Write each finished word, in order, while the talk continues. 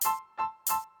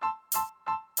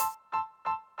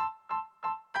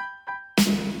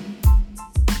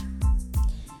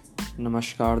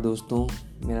नमस्कार दोस्तों,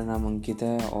 मेरा नाम अंकित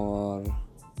है और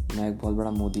मैं एक बहुत बड़ा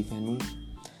मोदी फ़ैन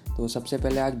हूँ। तो सबसे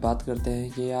पहले आज बात करते हैं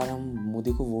कि यार हम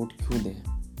मोदी को वोट क्यों दें।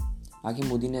 आखिर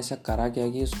मोदी ने ऐसा करा क्या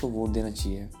कि उसको वोट देना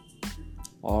चाहिए।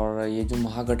 और ये जो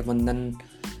महागठबंधन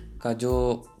का जो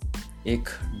एक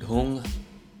ढोंग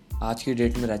आज की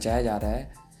डेट में रचाया जा रहा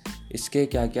है, इसके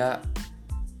क्या क्या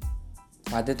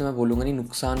फ़ायदे तो मैं बोलूँगा नहीं,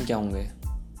 नुकसान क्या होंगे,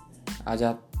 आज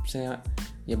आपसे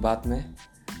ये बात मैं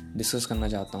डिस्कस करना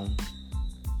चाहता हूँ।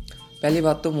 पहली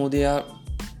बात तो मोदी यार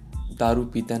दारू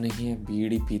पीता नहीं है,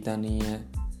 बीड़ी पीता नहीं है,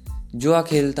 जुआ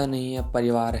खेलता नहीं है,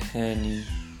 परिवार है नहीं,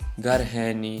 घर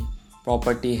है नहीं,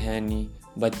 प्रॉपर्टी है नहीं,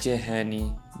 बच्चे हैं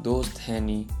नहीं, दोस्त हैं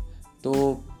नहीं।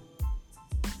 तो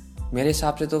मेरे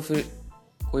हिसाब से तो फिर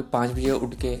कोई 5 बजे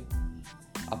उठ के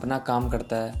अपना काम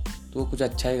करता है तो वो कुछ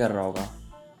अच्छा ही कर रहा होगा।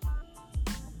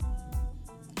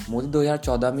 मोदी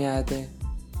 2014 में आए थे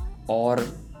और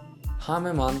हाँ,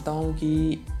 मैं मानता हूँ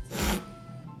कि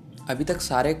अभी तक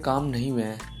सारे काम नहीं हुए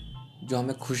हैं जो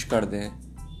हमें खुश कर दें,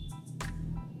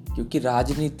 क्योंकि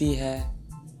राजनीति है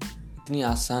इतनी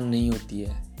आसान नहीं होती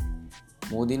है।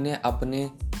 मोदी ने अपने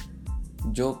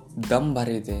जो दम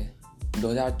भरे थे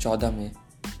 2014 में,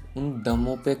 उन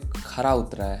दमों पे खरा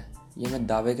उतरा है, ये मैं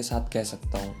दावे के साथ कह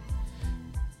सकता हूँ।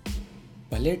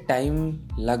 भले टाइम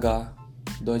लगा,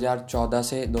 2014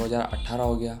 से 2018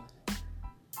 हो गया,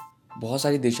 बहुत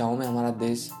सारी दिशाओं में हमारा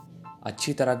देश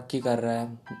अच्छी तरक्की कर रहा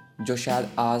है जो शायद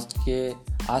आज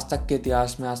तक के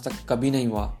इतिहास में आज तक कभी नहीं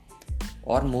हुआ।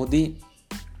 और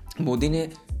मोदी ने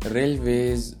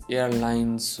railways,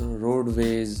 airlines,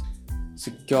 roadways,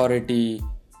 security,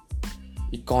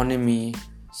 economy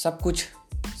सब कुछ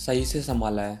सही से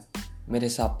संभाला है मेरे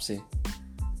हिसाब से।